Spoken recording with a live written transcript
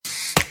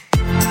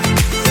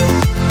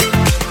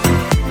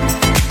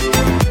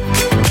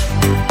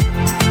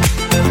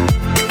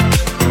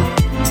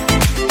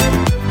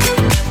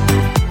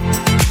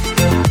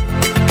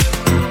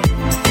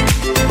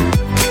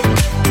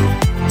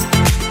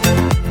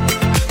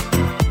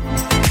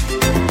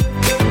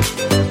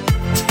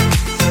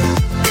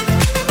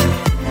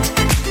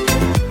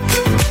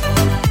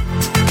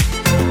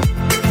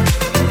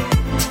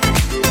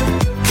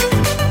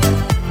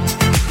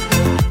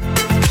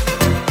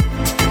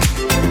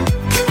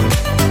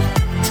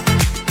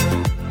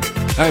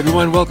Hi,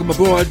 everyone. Welcome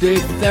aboard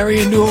Dave Ferry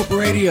and New Hope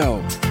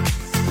Radio.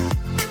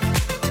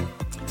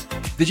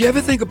 Did you ever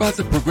think about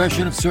the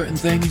progression of certain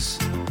things?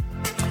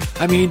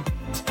 I mean,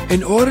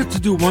 in order to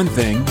do one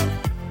thing,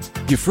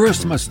 you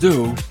first must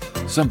do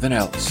something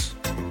else.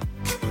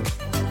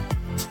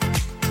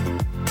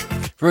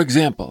 For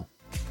example,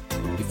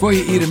 before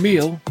you eat a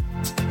meal,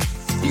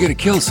 you gotta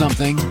kill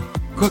something,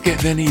 cook it,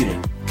 then eat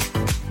it.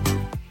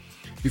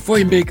 Before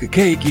you make a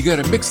cake, you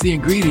gotta mix the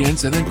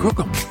ingredients and then cook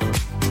them.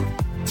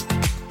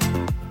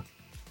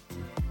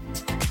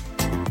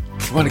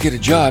 If you want to get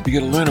a job, you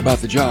gotta learn about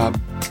the job,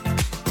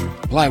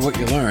 apply what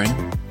you learn,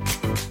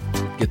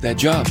 get that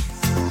job.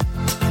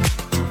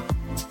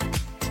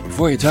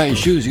 Before you tie your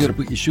shoes, you gotta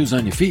put your shoes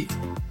on your feet.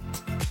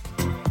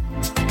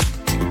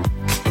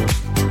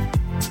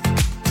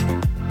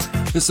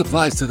 This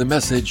applies to the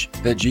message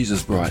that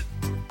Jesus brought.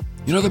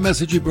 You know the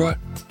message he brought?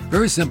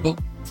 Very simple.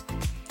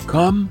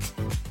 Come,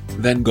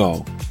 then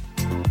go.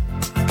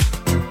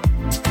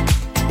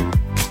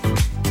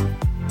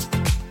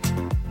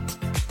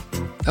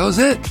 That was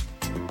it.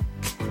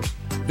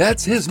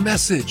 That's his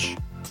message.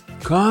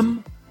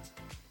 Come,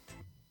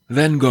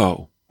 then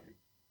go.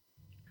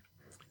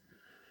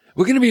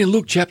 We're going to be in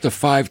Luke chapter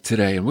 5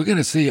 today, and we're going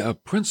to see a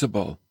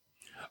principle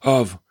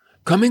of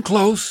coming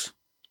close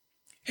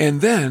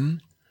and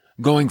then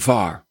going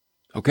far.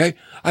 Okay?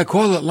 I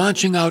call it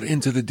launching out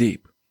into the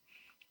deep.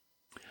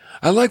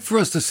 I'd like for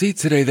us to see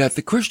today that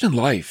the Christian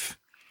life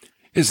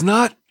is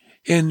not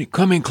in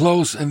coming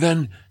close and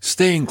then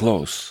staying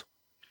close,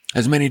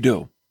 as many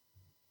do.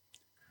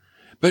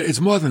 But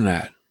it's more than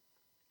that.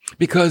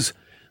 Because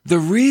the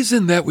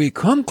reason that we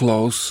come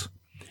close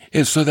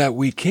is so that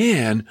we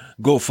can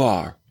go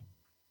far.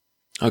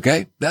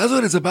 Okay? That's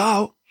what it's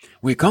about.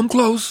 We come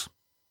close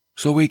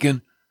so we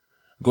can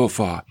go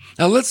far.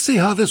 Now let's see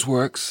how this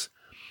works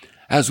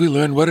as we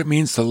learn what it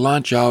means to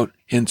launch out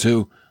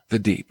into the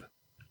deep.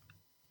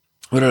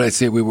 What did I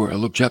say we were?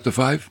 Luke chapter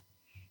 5?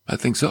 I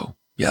think so.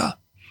 Yeah.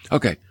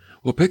 Okay.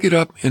 We'll pick it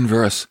up in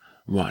verse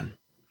 1.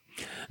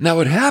 Now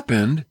it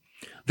happened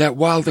that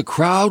while the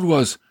crowd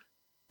was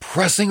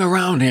pressing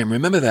around him,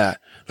 remember that,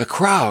 the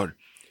crowd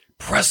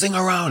pressing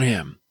around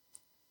him,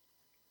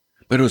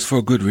 but it was for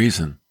a good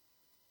reason.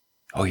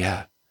 Oh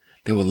yeah,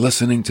 they were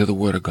listening to the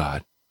Word of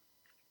God.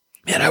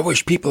 Man, I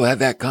wish people had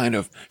that kind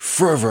of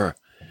fervor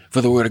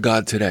for the Word of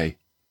God today.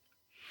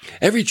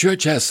 Every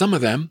church has some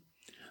of them.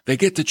 They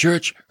get to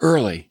church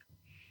early.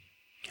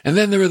 And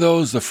then there are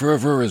those, the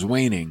fervor is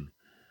waning.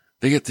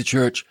 They get to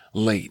church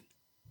late.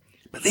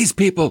 But these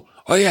people,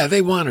 oh yeah,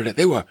 they wanted it.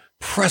 They were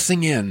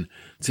pressing in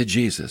to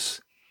Jesus.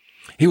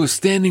 He was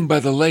standing by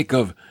the lake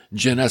of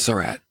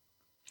Gennesaret.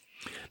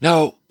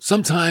 Now,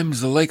 sometimes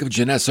the lake of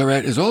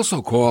Gennesaret is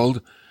also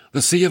called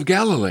the Sea of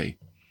Galilee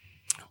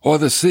or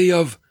the Sea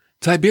of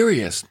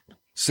Tiberias,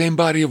 same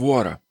body of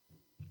water.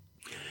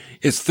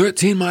 It's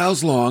 13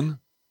 miles long,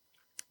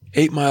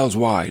 8 miles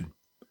wide,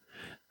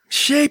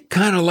 shaped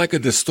kind of like a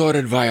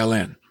distorted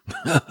violin.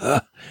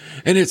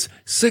 And it's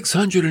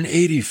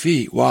 680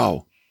 feet,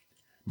 wow,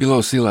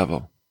 below sea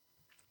level.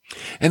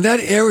 And that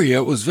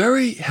area was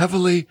very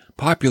heavily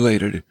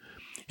populated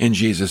in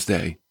Jesus'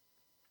 day.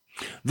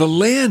 The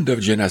land of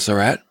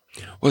Gennesaret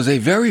was a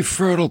very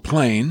fertile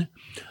plain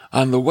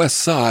on the west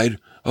side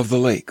of the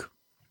lake.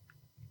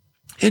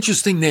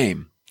 Interesting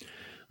name.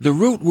 The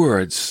root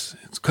words,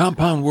 it's a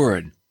compound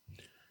word,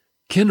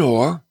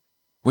 kinor,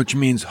 which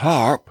means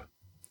harp,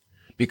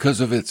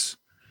 because of its,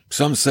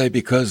 some say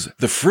because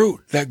the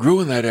fruit that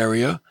grew in that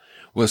area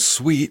was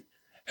sweet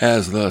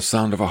as the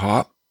sound of a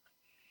harp,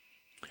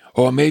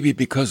 or maybe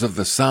because of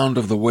the sound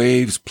of the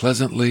waves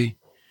pleasantly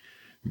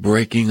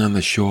breaking on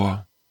the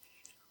shore.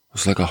 It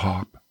was like a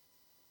harp.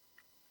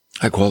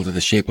 I called it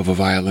the shape of a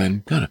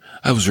violin.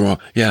 I was wrong.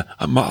 Yeah,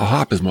 a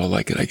harp is more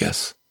like it, I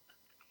guess.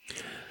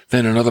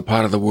 Then another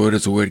part of the word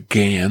is the word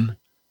gan,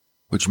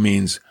 which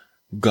means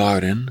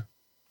garden.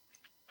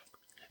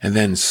 And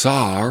then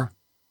sar,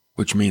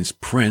 which means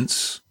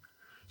prince.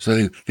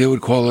 So they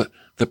would call it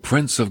the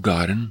prince of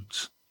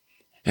gardens.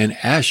 And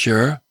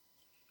Asher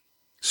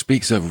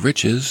speaks of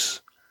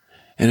riches,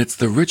 and it's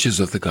the riches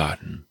of the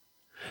garden.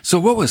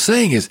 So what we're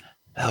saying is,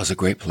 that was a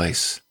great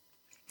place.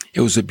 It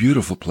was a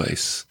beautiful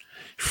place.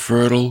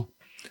 Fertile,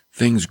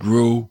 things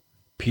grew,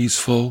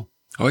 peaceful.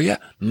 Oh yeah,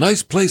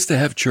 nice place to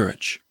have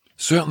church.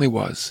 Certainly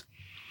was.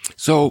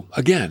 So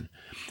again,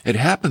 it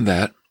happened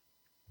that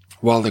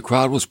while the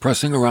crowd was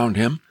pressing around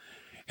him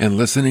and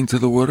listening to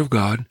the Word of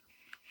God.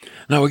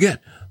 Now again,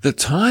 the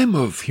time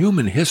of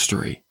human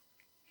history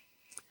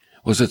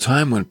was a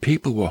time when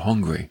people were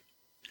hungry.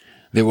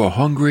 They were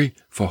hungry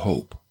for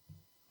hope.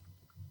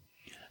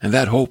 And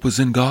that hope was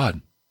in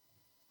God.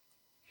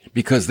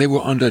 Because they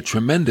were under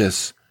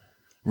tremendous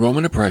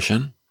Roman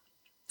oppression,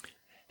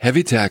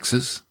 heavy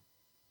taxes.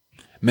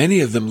 Many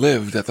of them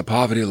lived at the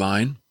poverty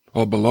line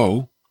or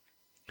below.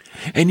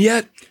 And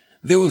yet,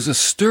 there was a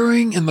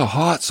stirring in the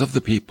hearts of the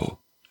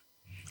people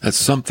that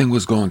something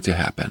was going to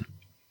happen.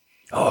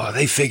 Oh,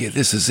 they figured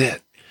this is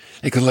it.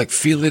 They could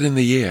feel it in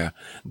the air.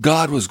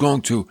 God was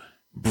going to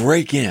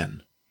break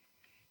in.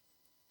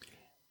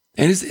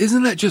 And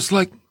isn't that just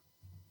like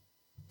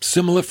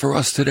similar for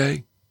us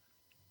today?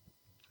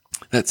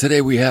 That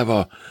today we have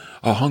a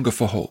hunger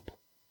for hope.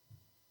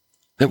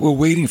 That we're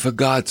waiting for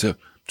God to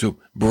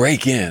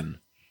break in,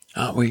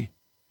 aren't we?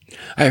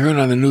 I heard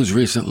on the news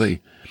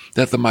recently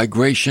that the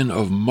migration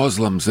of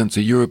Muslims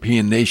into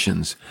European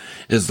nations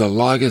is the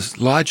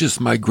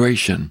largest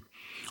migration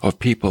of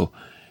people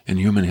in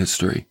human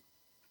history.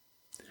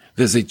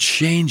 There's a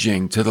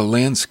changing to the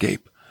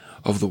landscape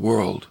of the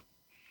world.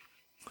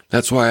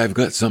 That's why I've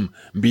got some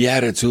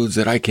beatitudes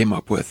that I came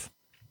up with.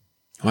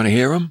 Want to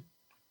hear them?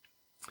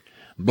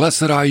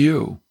 Blessed are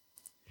you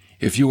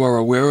if you are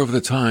aware of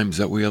the times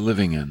that we are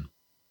living in.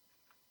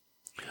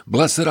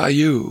 Blessed are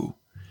you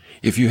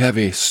if you have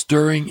a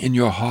stirring in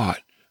your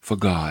heart for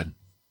God.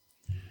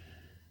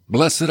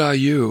 Blessed are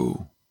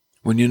you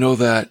when you know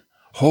that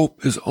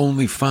hope is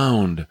only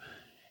found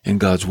in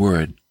God's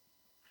Word.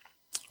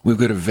 We've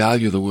got to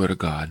value the Word of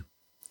God.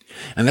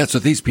 And that's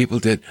what these people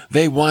did.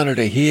 They wanted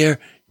to hear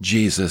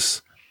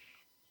Jesus.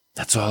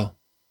 That's all.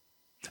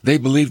 They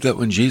believed that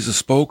when Jesus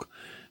spoke,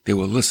 they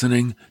were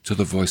listening to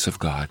the voice of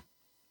God.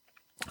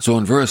 So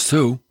in verse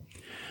 2,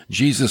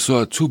 Jesus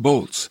saw 2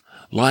 boats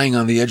lying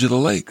on the edge of the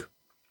lake,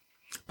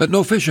 but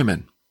no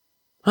fishermen.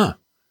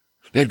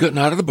 They had gotten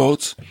out of the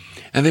boats,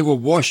 and they were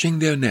washing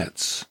their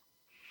nets.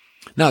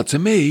 Now, to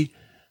me,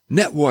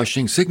 net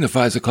washing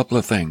signifies a couple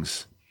of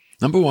things.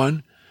 Number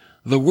 1,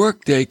 the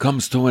workday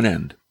comes to an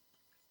end.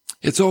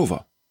 It's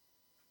over.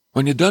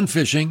 When you're done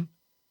fishing,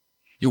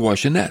 you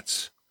wash your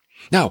nets.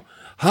 Now,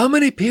 how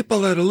many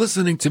people that are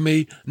listening to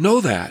me know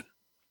that?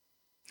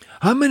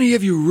 How many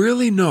of you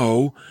really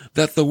know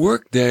that the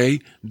workday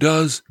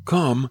does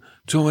come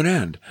to an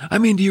end? I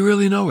mean, do you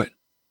really know it?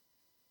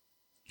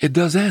 It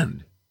does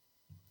end.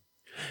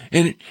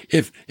 And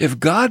if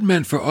God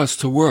meant for us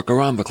to work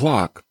around the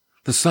clock,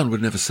 the sun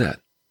would never set.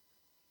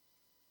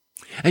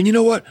 And you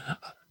know what?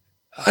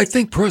 I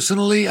think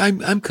personally,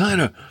 I'm kind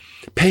of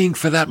paying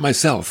for that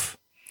myself,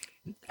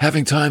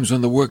 having times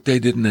when the workday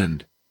didn't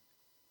end.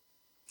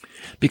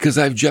 Because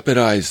I've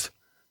jeopardized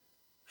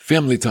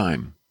family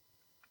time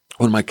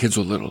when my kids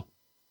were little.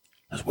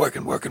 I was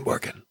working,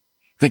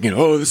 thinking,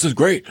 oh, this is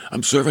great.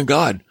 I'm serving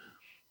God.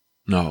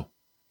 No,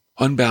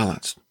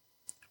 unbalanced.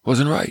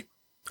 Wasn't right.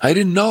 I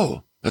didn't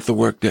know that the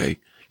workday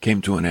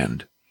came to an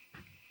end.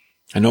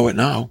 I know it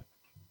now.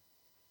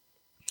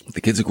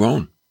 The kids are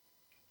grown.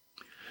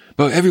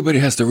 But everybody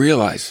has to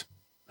realize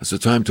there's a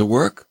time to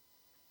work.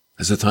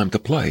 There's a time to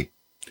play.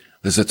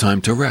 There's a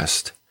time to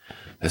rest.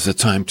 There's a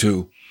time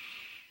to...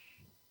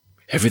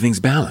 Everything's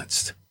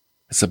balanced.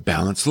 It's a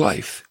balanced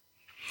life.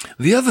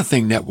 The other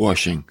thing net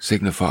washing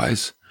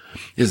signifies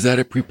is that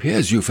it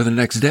prepares you for the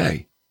next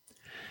day.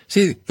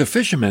 See, the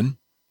fisherman,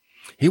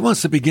 he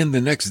wants to begin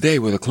the next day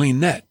with a clean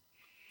net.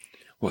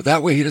 Well,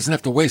 that way he doesn't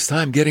have to waste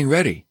time getting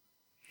ready.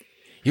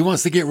 He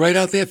wants to get right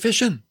out there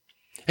fishing.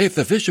 Hey, if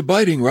the fish are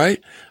biting,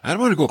 right, I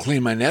don't want to go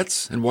clean my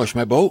nets and wash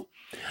my boat.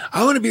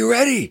 I want to be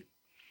ready.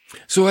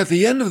 So at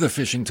the end of the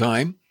fishing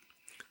time,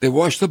 they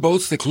wash the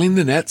boats, they clean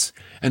the nets,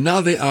 and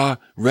now they are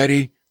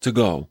ready to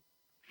go.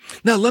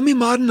 Now, let me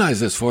modernize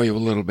this for you a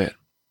little bit.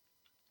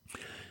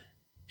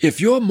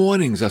 If your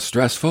mornings are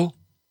stressful,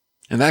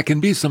 and that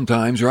can be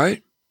sometimes,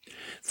 right?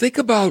 Think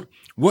about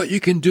what you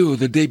can do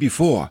the day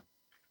before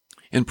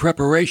in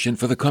preparation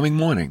for the coming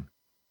morning.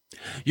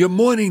 Your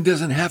morning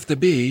doesn't have to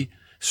be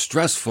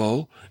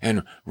stressful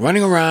and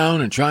running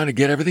around and trying to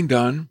get everything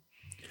done.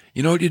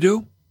 You know what you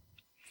do?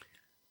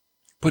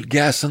 Put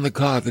gas in the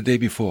car the day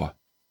before.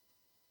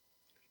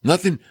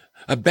 Nothing,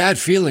 a bad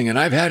feeling, and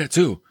I've had it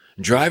too.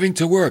 Driving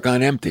to work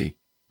on empty.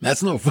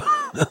 That's no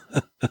fun.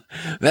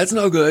 That's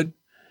no good.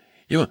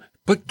 You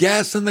put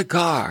gas in the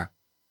car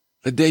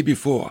the day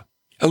before.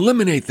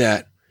 Eliminate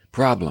that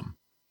problem.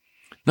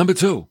 Number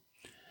 2,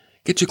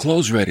 get your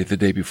clothes ready the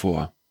day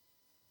before.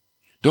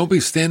 Don't be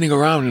standing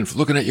around and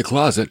looking at your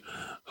closet.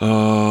 What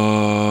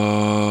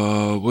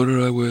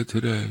did I wear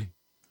today?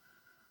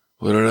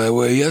 What did I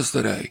wear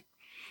yesterday?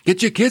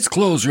 Get your kids'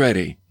 clothes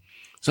ready.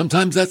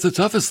 Sometimes that's the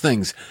toughest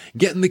things,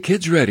 getting the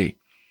kids ready.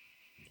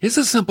 Here's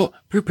a simple,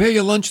 prepare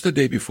your lunch the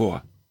day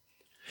before.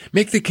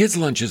 Make the kids'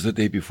 lunches the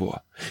day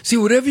before. See,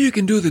 whatever you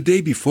can do the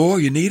day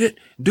before you need it,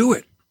 do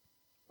it.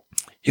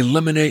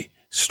 Eliminate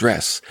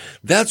stress.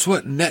 That's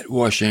what net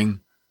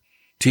washing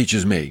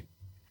teaches me.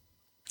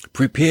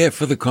 Prepare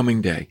for the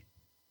coming day.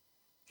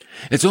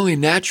 It's only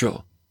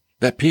natural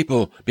that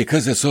people,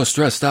 because they're so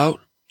stressed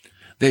out,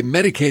 they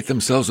medicate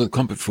themselves with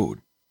comfort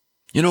food.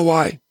 You know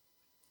why?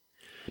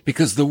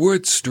 Because the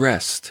word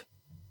stressed,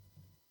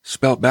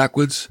 spelt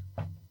backwards,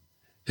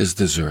 is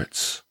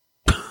desserts.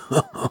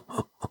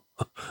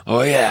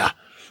 Oh yeah,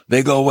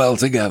 they go well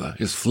together.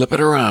 Just flip it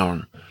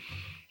around.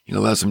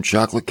 You'll have some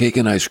chocolate cake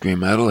and ice cream.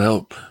 That'll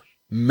help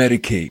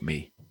medicate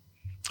me.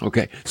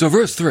 Okay, so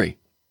verse 3.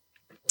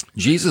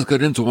 Jesus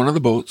got into one of the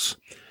boats,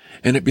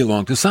 and it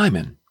belonged to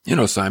Simon. You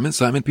know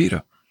Simon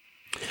Peter.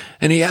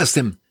 And he asked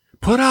him,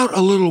 put out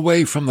a little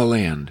way from the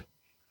land.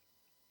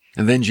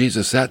 And then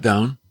Jesus sat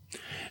down,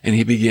 and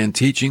he began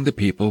teaching the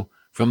people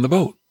from the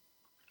boat.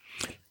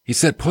 He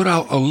said, put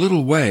out a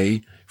little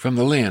way from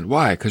the land.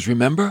 Why? Because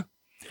remember,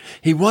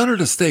 he wanted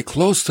to stay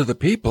close to the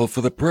people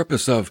for the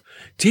purpose of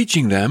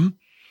teaching them,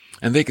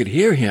 and they could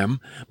hear him.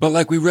 But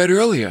like we read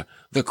earlier,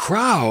 the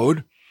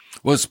crowd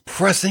was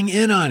pressing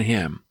in on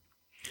him,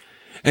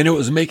 and it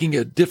was making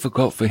it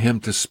difficult for him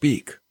to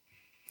speak.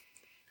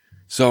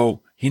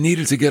 So he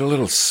needed to get a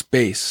little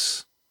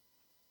space.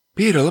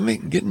 Peter, let me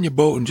get in your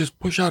boat and just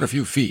push out a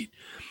few feet.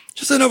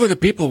 Just enough of the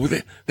people,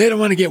 they don't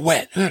want to get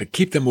wet. I got to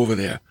keep them over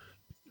there,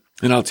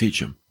 and I'll teach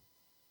them.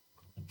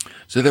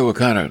 So they were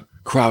kind of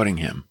crowding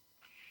him.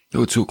 They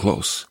were too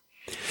close.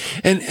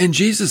 And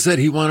Jesus said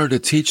he wanted to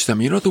teach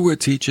them. You know what the word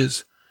teach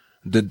is?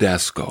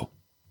 Didasko.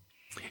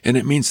 And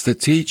it means to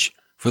teach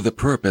for the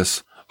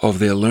purpose of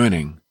their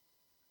learning.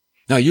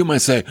 Now you might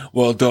say,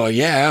 well, duh,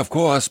 yeah, of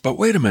course, but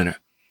wait a minute.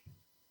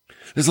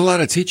 There's a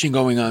lot of teaching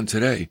going on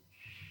today.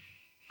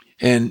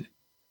 And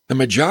the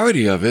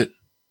majority of it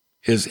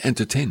is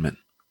entertainment.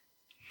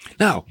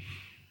 Now,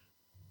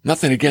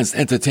 nothing against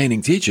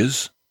entertaining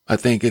teachers. I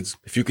think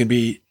if you can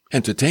be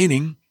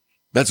entertaining,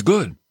 that's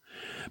good.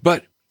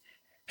 But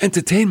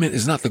entertainment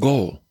is not the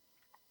goal.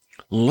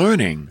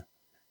 Learning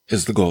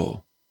is the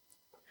goal.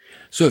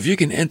 So if you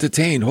can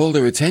entertain, hold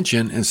their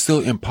attention, and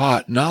still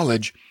impart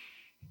knowledge,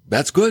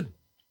 that's good.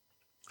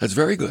 That's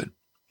very good.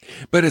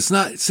 But it's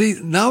not, see,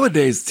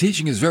 nowadays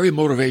teaching is very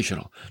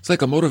motivational. It's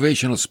like a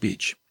motivational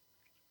speech.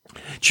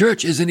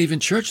 Church isn't even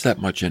church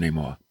that much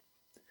anymore.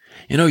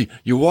 You know,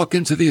 you walk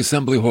into the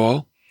assembly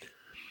hall,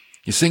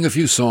 you sing a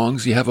few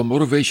songs, you have a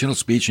motivational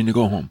speech, and you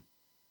go home.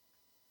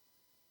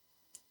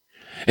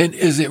 And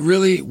is it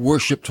really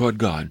worship toward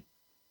God?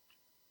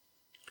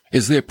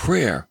 Is there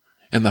prayer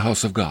in the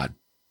house of God?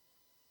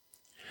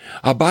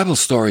 Are Bible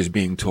stories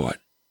being taught?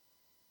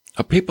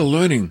 Are people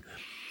learning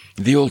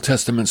the Old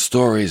Testament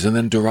stories and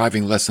then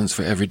deriving lessons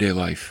for everyday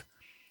life?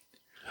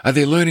 Are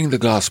they learning the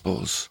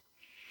Gospels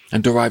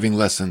and deriving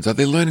lessons? Are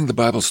they learning the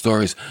Bible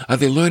stories? Are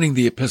they learning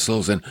the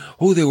epistles and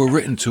who they were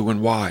written to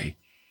and why?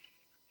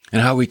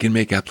 And how we can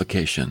make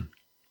application?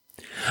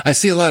 I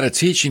see a lot of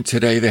teaching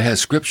today that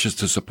has scriptures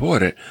to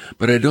support it,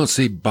 but I don't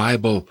see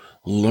Bible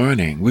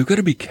learning. We've got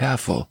to be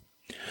careful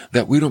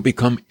that we don't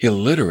become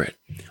illiterate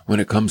when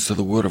it comes to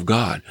the Word of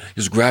God,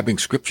 just grabbing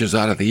scriptures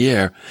out of the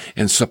air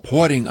and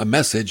supporting a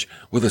message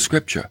with a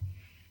scripture.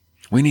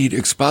 We need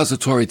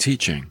expository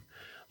teaching,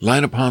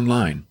 line upon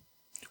line.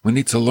 We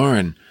need to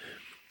learn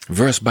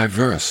verse by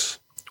verse.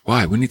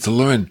 Why? We need to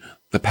learn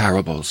the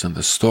parables and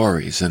the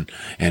stories and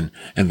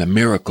the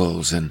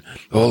miracles and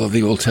all of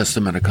the Old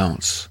Testament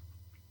accounts.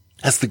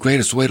 That's the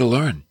greatest way to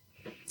learn.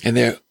 And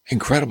they're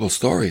incredible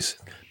stories.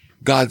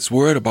 God's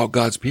word about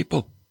God's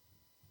people.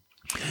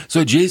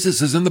 So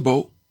Jesus is in the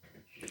boat,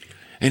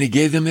 and he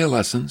gave them their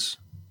lessons.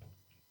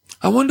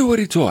 I wonder what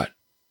he taught.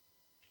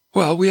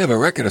 Well, we have a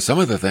record of some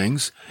of the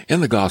things in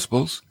the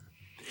Gospels.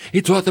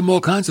 He taught them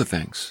all kinds of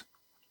things.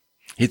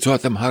 He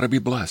taught them how to be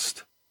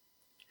blessed.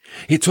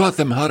 He taught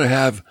them how to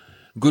have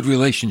good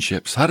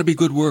relationships, how to be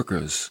good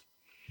workers.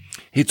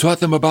 He taught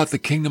them about the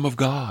kingdom of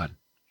God.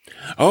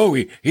 Oh,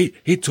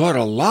 he taught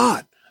a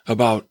lot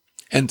about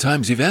end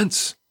times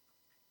events.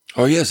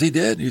 Oh, yes, he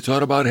did. He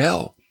taught about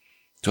hell,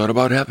 taught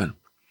about heaven,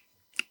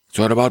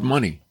 taught about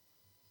money,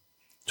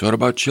 taught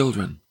about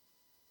children,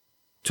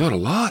 taught a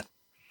lot.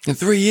 In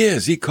 3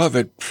 years, he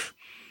covered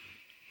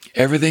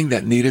everything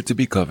that needed to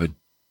be covered.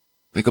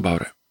 Think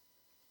about it.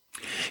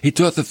 He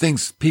taught the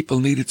things people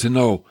needed to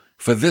know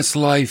for this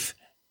life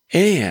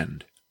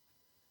and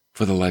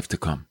for the life to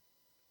come.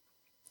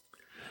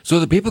 So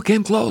the people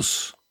came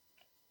close,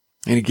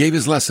 and he gave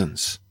his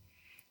lessons.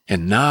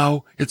 And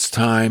now it's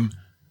time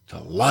to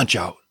launch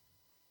out.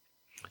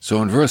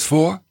 So in verse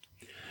 4,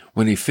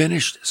 when he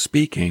finished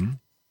speaking,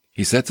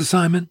 he said to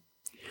Simon,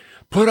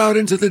 "Put out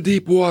into the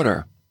deep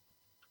water.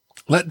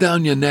 Let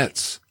down your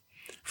nets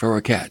for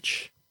a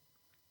catch."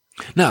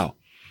 Now,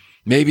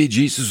 maybe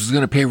Jesus was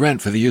going to pay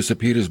rent for the use of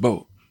Peter's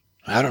boat.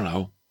 I don't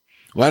know.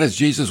 Why does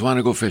Jesus want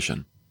to go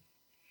fishing?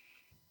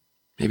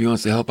 Maybe he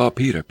wants to help out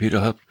Peter.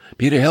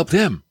 Peter helped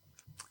him.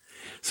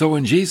 So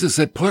when Jesus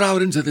said, "Put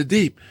out into the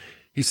deep,"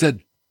 he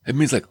said, it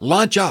means like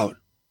launch out.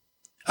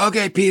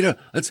 Okay, Peter,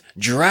 let's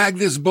drag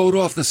this boat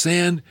off the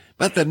sand.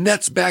 Put the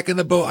nets back in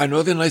the boat. I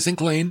know they're nice and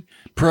clean.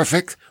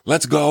 Perfect.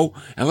 Let's go.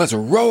 And let's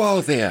row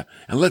out there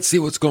and let's see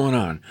what's going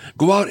on.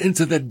 Go out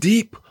into the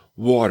deep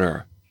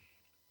water.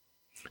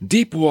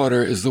 Deep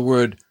water is the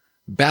word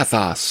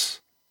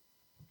bathos,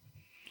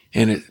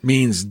 and it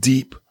means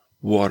deep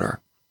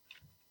water.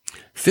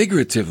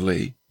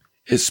 Figuratively,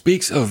 it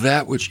speaks of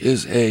that which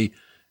is a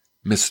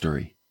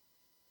mystery.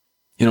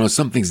 You know, when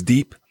something's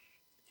deep,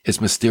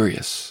 it's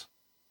mysterious,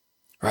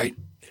 right?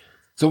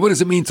 So what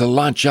does it mean to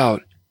launch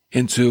out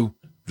into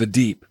the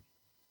deep?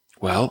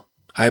 Well,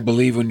 I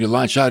believe when you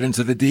launch out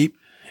into the deep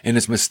and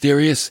it's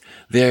mysterious,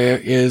 there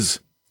is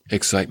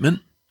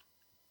excitement,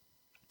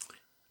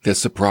 there's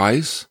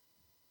surprise,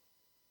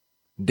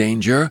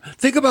 danger.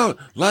 Think about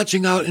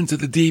launching out into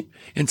the deep,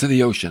 into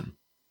the ocean.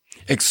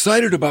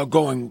 Excited about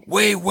going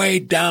way, way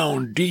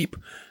down deep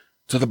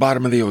to the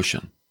bottom of the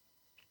ocean.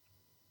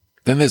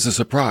 Then there's a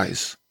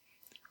surprise.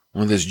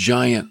 when this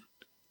giant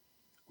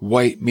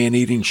white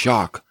man-eating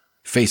shark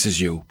faces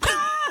you.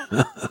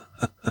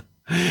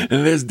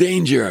 And there's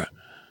danger.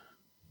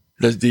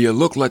 Do you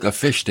look like a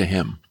fish to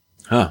him?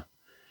 Huh?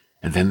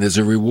 And then there's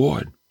a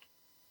reward.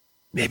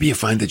 Maybe you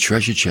find the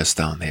treasure chest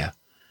down there.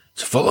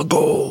 It's full of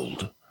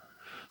gold.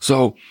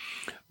 So,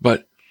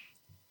 but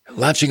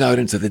launching out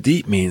into the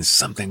deep means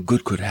something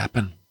good could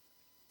happen.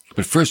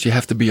 But first you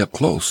have to be up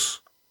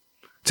close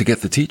to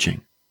get the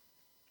teaching.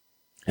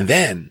 And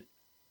then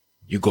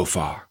you go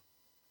far.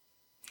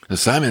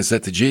 As Simon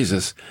said to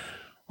Jesus,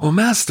 "Well,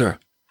 Master,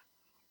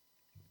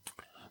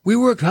 we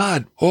worked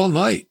hard all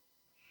night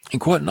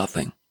and caught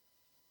nothing."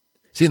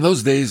 See, in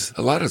those days,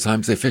 a lot of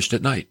times they fished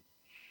at night.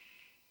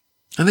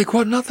 And they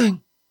caught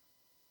nothing.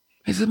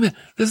 He said, "Man,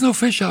 there's no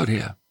fish out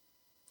here.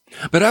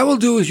 But I will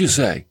do as you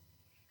say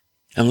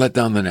and let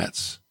down the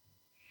nets."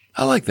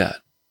 I like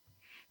that.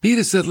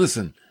 Peter said,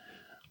 "Listen,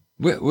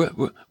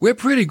 we're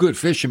pretty good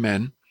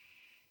fishermen.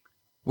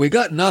 We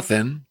got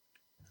nothing.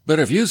 But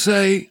if you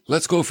say,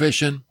 let's go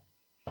fishing,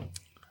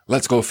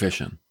 let's go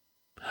fishing."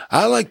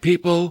 I like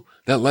people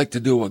that like to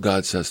do what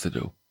God says to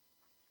do.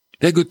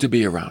 They're good to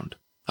be around.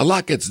 A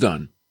lot gets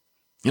done.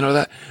 You know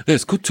that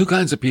there's two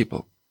kinds of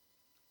people.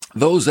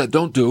 Those that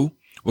don't do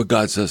what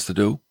God says to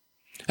do,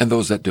 and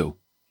those that do.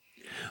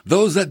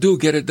 Those that do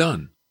get it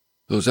done.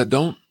 Those that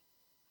don't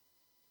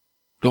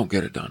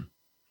get it done.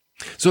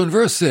 So in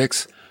verse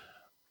 6,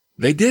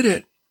 they did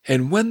it.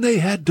 And when they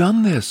had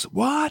done this,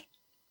 what?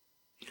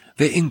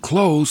 They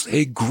enclosed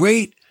a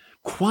great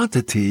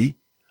quantity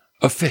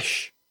of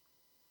fish.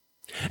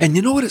 And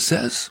you know what it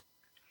says?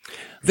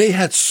 They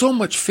had so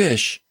much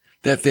fish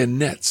that their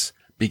nets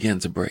began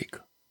to break.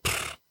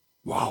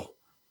 Wow.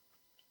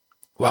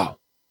 Wow.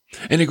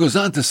 And it goes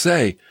on to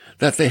say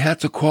that they had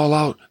to call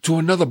out to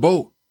another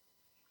boat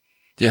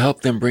to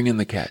help them bring in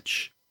the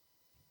catch.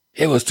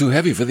 It was too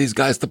heavy for these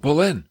guys to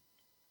pull in.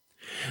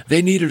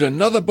 They needed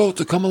another boat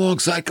to come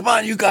alongside. "Come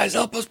on, you guys,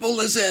 help us pull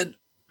this in.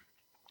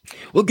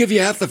 We'll give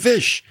you half the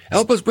fish.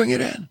 Help us bring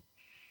it in."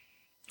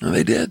 And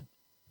they did.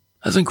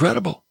 That's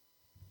incredible.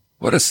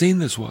 What a scene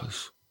this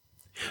was.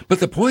 But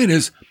the point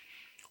is,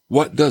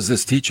 what does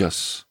this teach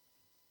us?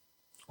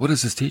 What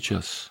does this teach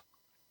us?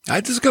 I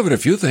discovered a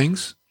few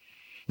things.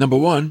 Number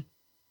one,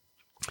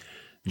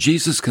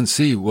 Jesus can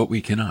see what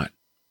we cannot.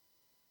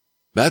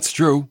 That's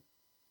true.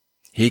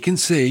 He can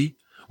see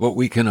what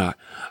we cannot.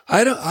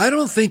 I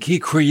don't think he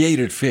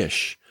created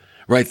fish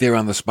right there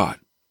on the spot.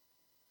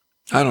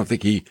 I don't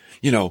think he,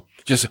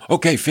 just,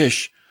 okay,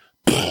 fish.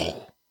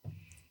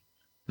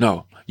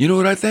 No. You know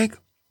what I think?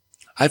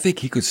 I think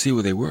he could see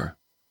where they were.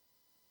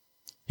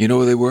 You know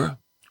where they were?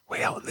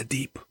 Way out in the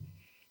deep.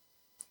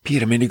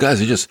 Pete, you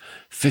guys are just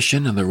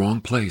fishing in the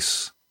wrong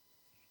place.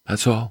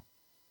 That's all.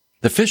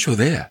 The fish were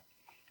there,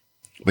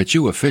 but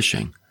you were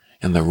fishing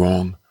in the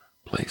wrong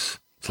place.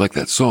 It's like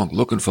that song,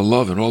 looking for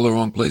love in all the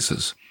wrong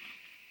places.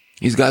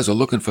 These guys are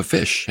looking for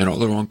fish in all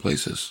the wrong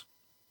places.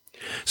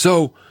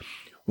 So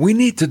we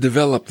need to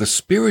develop the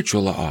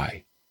spiritual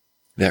eye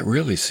that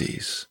really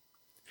sees.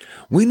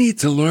 We need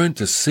to learn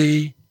to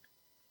see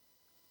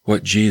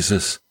what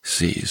Jesus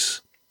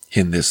sees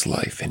in this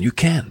life. And you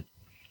can,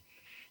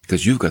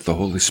 because you've got the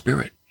Holy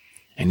Spirit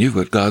and you've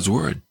got God's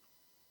Word.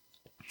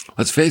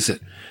 Let's face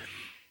it.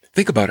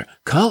 Think about it.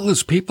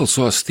 Countless people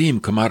saw steam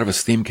come out of a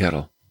steam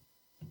kettle.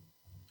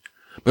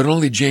 But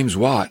only James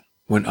Watt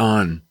went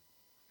on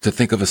to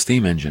think of a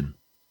steam engine.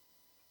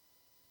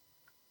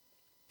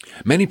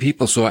 Many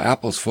people saw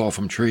apples fall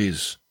from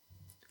trees.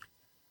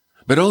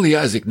 But only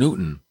Isaac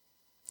Newton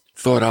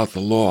thought out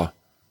the law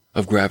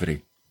of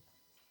gravity.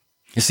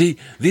 You see,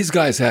 these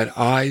guys had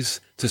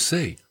eyes to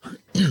see.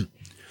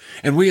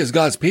 And we as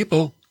God's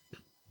people,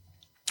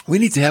 we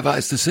need to have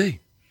eyes to see.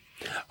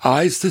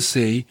 Eyes to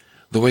see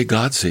the way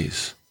God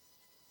sees.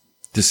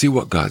 To see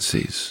what God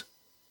sees.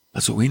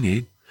 That's what we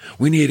need.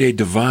 We need a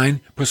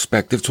divine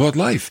perspective toward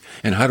life.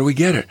 And how do we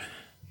get it?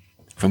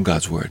 From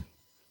God's Word.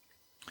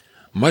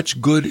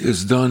 Much good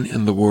is done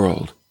in the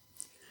world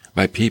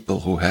by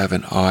people who have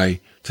an eye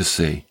to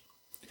see.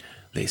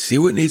 They see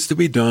what needs to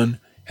be done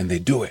and they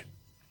do it.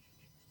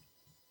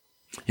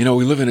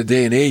 We live in a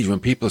day and age when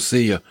people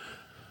see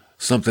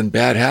something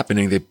bad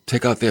happening, they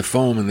take out their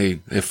phone and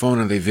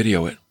they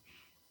video it.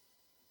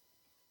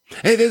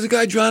 Hey, there's a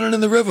guy drowning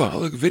in the river.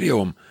 I'll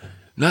video him.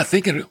 Not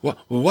thinking, well,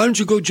 why don't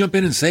you go jump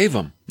in and save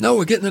him? No,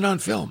 we're getting it on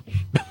film.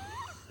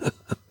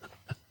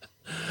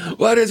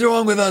 What is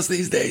wrong with us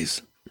these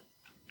days?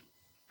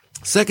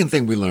 Second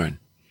thing we learn,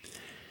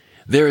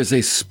 there is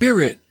a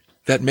spirit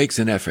that makes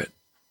an effort.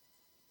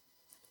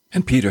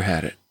 And Peter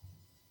had it.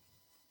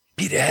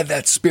 Peter had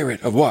that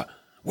spirit of what?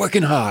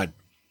 Working hard.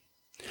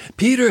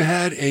 Peter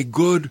had a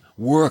good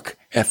work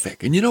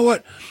ethic. And you know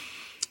what?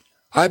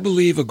 I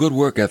believe a good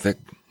work ethic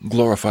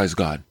glorifies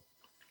God.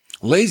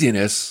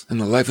 Laziness in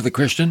the life of the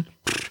Christian,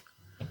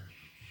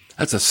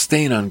 that's a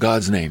stain on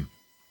God's name.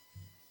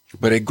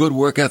 But a good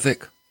work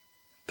ethic,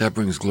 that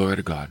brings glory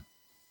to God.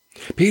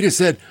 Peter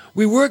said,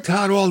 we worked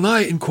hard all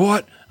night and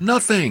caught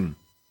nothing.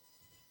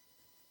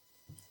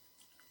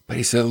 But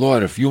he said,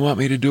 Lord, if you want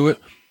me to do it,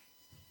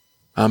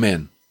 I'm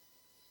in.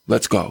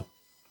 Let's go.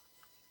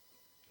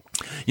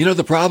 You know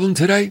the problem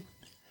today?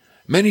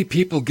 Many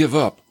people give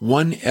up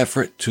one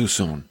effort too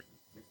soon.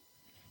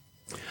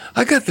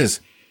 I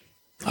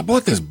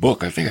bought this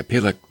book. I think I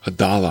paid like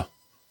 $1.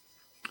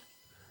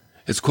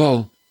 It's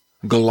called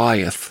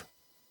Goliath,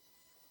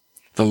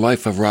 The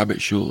Life of Robert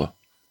Schuller.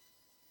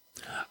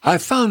 I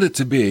found it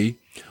to be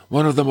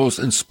one of the most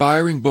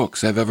inspiring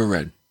books I've ever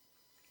read.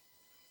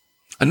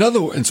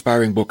 Another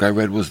inspiring book I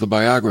read was the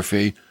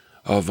biography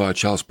of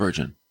Charles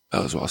Spurgeon.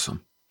 That was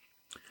awesome.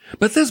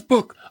 But this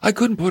book, I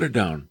couldn't put it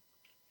down.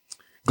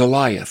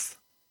 Goliath,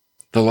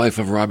 The Life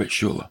of Robert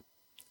Schuller.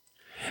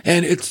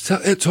 And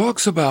it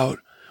talks about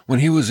when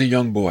he was a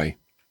young boy,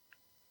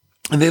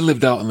 and they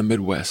lived out in the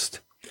Midwest,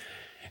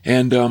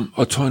 and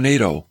a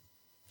tornado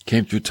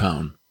came through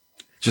town,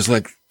 just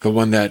like the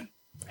one that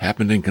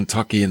happened in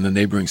Kentucky and the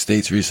neighboring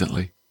states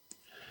recently.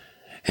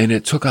 And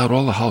it took out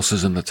all the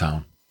houses in the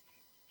town.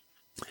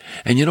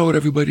 And you know what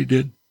everybody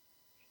did?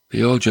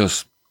 They all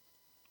just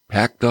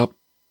packed up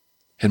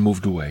and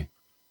moved away.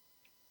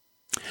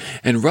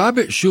 And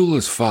Robert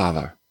Schuller's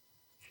father,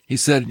 he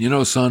said, you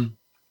know, son,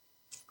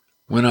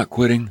 we're not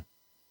quitting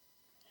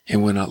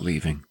and we're not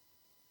leaving.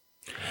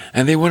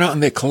 And they went out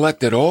and they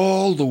collected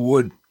all the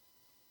wood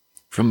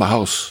from the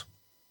house.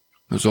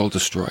 It was all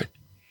destroyed.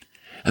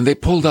 And they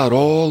pulled out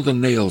all the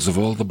nails of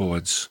all the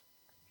boards.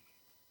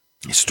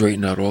 They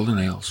straightened out all the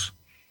nails.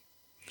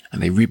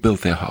 And they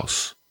rebuilt their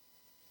house.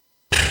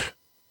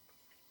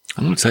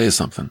 I'm going to tell you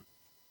something.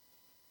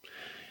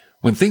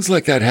 When things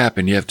like that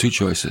happen, you have two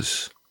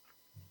choices.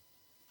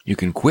 You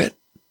can quit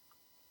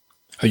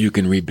or you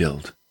can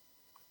rebuild.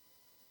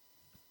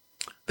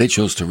 They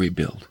chose to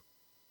rebuild.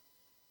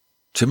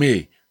 To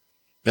me,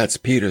 that's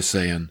Peter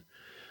saying,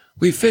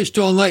 we fished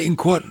all night and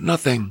caught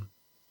nothing,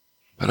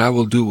 but I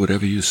will do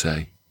whatever you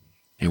say.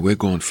 And we're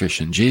going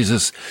fishing.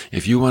 Jesus,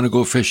 if you want to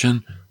go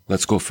fishing,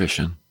 let's go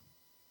fishing.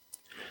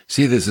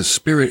 See, there's a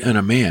spirit in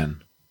a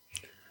man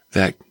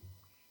that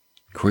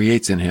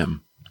creates in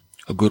him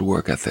a good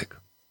work ethic.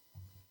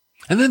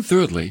 And then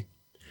thirdly,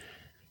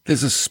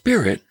 there's a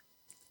spirit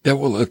that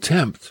will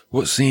attempt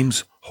what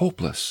seems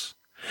hopeless.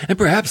 And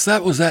perhaps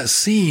that was that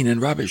scene in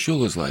Robert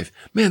Schuller's life.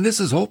 Man, this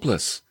is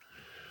hopeless.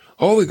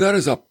 All we got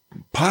is a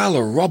pile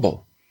of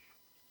rubble.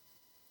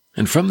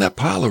 And from that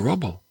pile of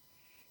rubble,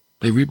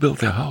 they rebuilt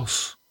their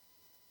house.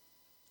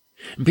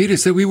 And Peter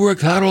said, we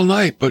worked hard all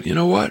night, but you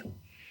know what?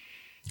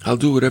 I'll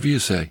do whatever you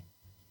say.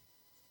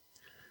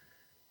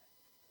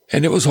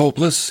 And it was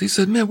hopeless. He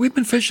said, man, we've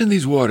been fishing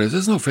these waters.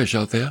 There's no fish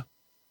out there.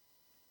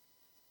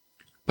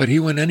 But he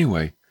went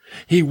anyway.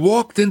 He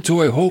walked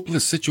into a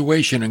hopeless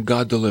situation and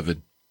God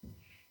delivered.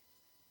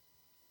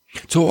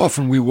 Too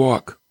often we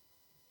walk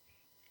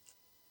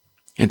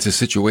into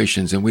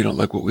situations and we don't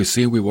like what we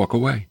see, we walk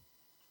away.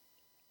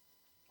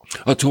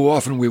 Or too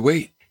often we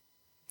wait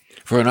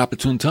for an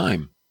opportune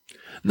time.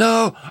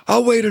 No,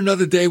 I'll wait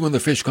another day when the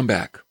fish come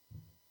back.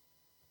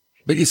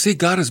 But you see,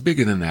 God is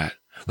bigger than that.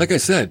 Like I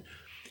said,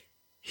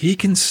 He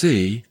can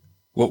see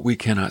what we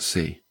cannot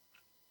see.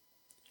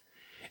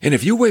 And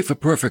if you wait for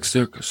perfect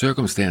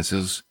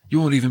circumstances,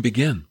 you won't even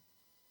begin.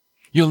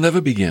 You'll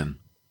never begin.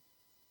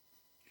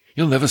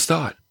 You'll never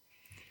start.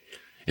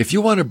 If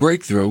you want a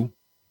breakthrough,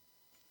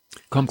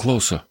 come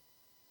closer.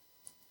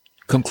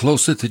 Come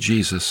closer to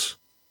Jesus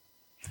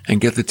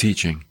and get the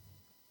teaching.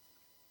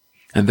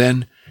 And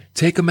then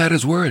take Him at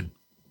His word.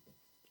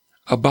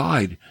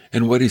 Abide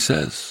in what He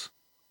says.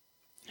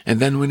 And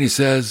then when He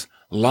says,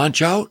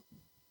 launch out.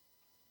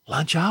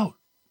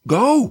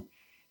 Go.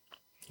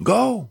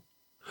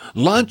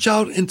 Launch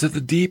out into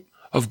the deep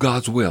of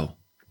God's will.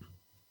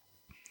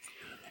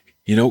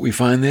 You know what we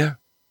find there?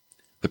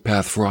 The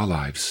path for our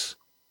lives.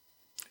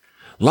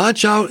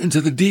 Launch out into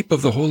the deep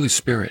of the Holy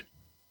Spirit,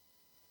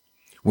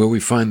 where we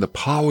find the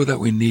power that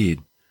we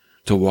need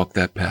to walk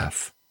that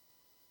path.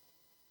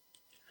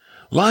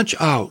 Launch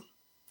out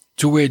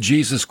to where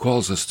Jesus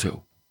calls us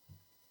to.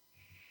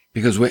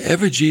 Because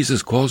wherever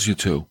Jesus calls you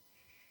to,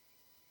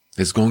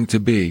 there's going to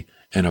be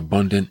an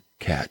abundant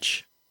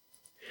catch.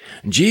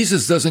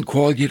 Jesus doesn't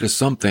call you to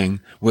something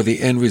where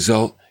the end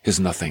result is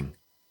nothing.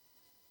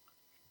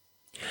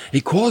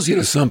 He calls you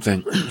to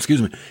something,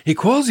 He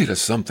calls you to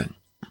something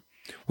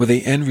where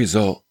the end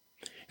result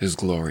is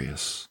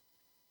glorious.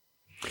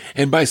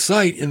 And by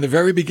sight, in the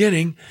very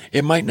beginning,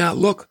 it might not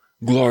look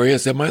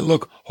glorious, it might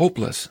look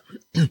hopeless.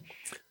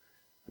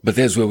 But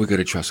there's where we're going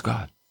to trust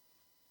God.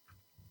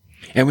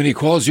 And when He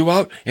calls you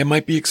out, it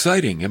might be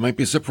exciting, it might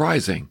be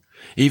surprising,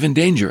 even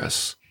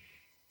dangerous.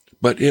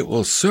 But it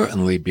will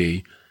certainly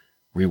be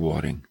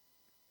rewarding.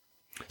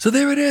 So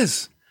there it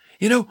is.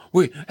 You know,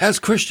 as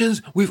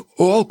Christians, we've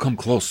all come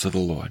close to the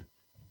Lord.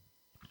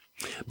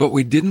 But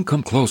we didn't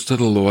come close to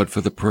the Lord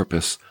for the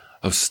purpose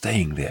of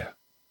staying there.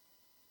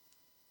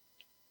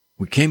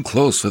 We came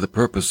close for the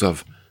purpose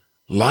of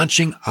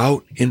launching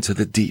out into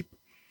the deep.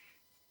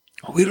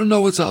 We don't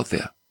know what's out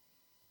there.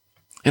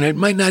 And it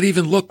might not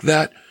even look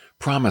that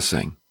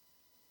promising.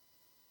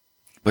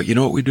 But you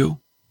know what we do?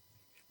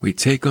 We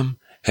take Him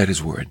at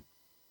His word.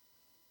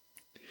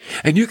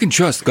 And you can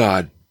trust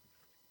God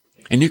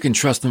And you can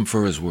trust him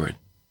for his word.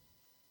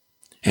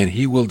 And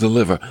he will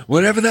deliver.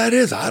 Whatever that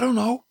is, I don't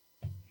know.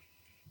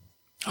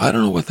 I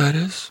don't know what that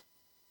is.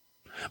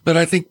 But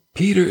I think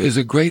Peter is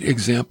a great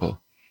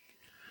example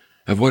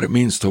of what it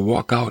means to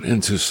walk out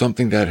into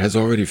something that has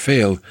already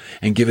failed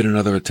and give it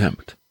another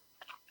attempt.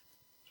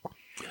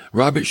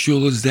 Robert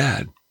Schuller's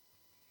dad,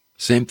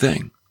 same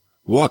thing.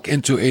 Walk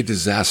into a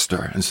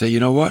disaster and say, you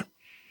know what?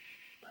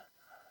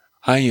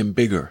 I am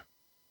bigger.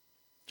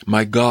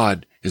 My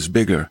God is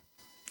bigger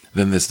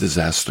than this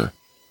disaster.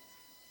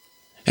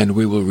 And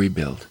we will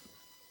rebuild.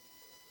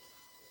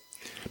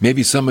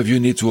 Maybe some of you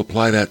need to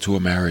apply that to a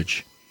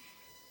marriage.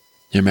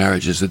 Your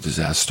marriage is a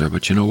disaster,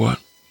 but you know what?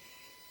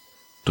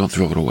 Don't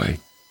throw it away.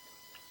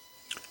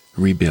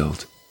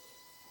 Rebuild.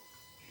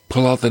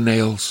 Pull out the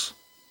nails.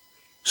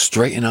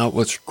 Straighten out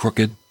what's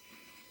crooked.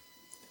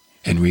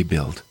 And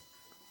rebuild.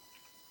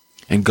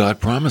 And God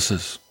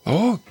promises.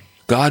 Oh,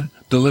 God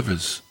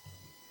delivers.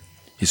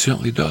 He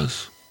certainly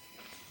does.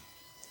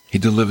 He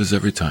delivers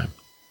every time.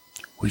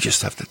 We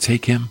just have to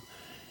take him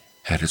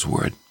at his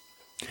word.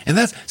 And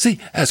that's, see,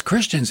 as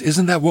Christians,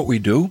 isn't that what we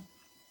do?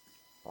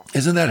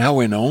 Isn't that how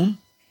we're known?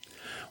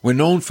 We're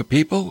known for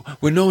people.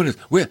 We're known as,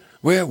 we're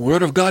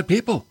Word of God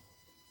people.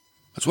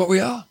 That's what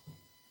we are.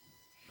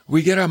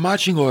 We get our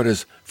marching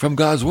orders from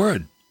God's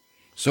word.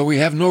 So we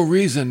have no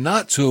reason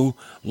not to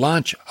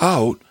launch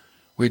out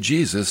where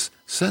Jesus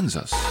sends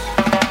us.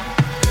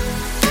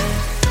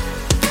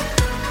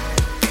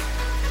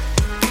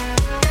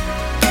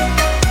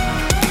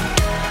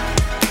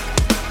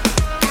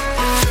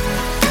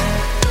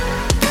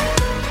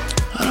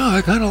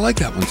 I kind of like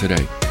that one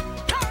today.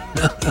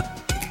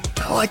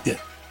 I liked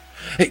it.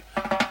 Hey,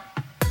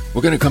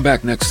 we're going to come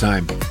back next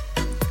time.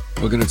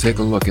 We're going to take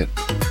a look at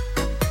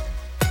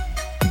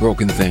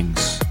broken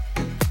things.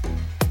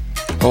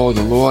 Oh,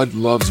 the Lord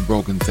loves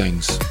broken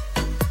things.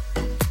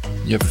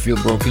 You ever feel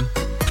broken?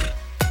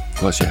 Of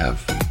course you have.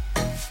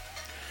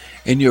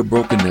 In your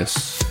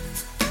brokenness,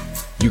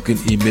 you can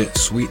emit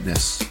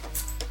sweetness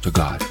to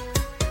God.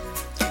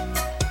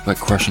 Like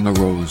crushing a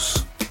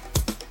rose,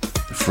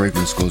 the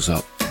fragrance goes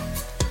up.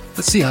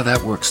 Let's see how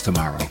that works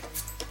tomorrow.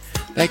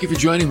 Thank you for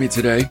joining me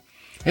today.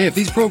 Hey, if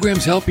these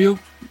programs help you,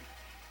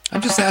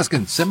 I'm just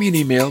asking, send me an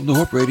email,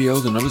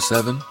 newhoperadio,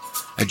 7,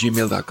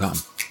 @gmail.com.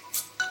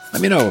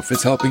 Let me know if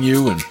it's helping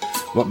you and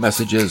what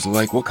messages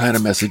like, what kind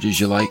of messages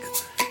you like.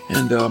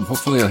 And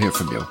hopefully I'll hear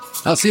from you.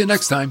 I'll see you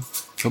next time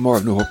for more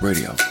of New Hope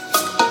Radio.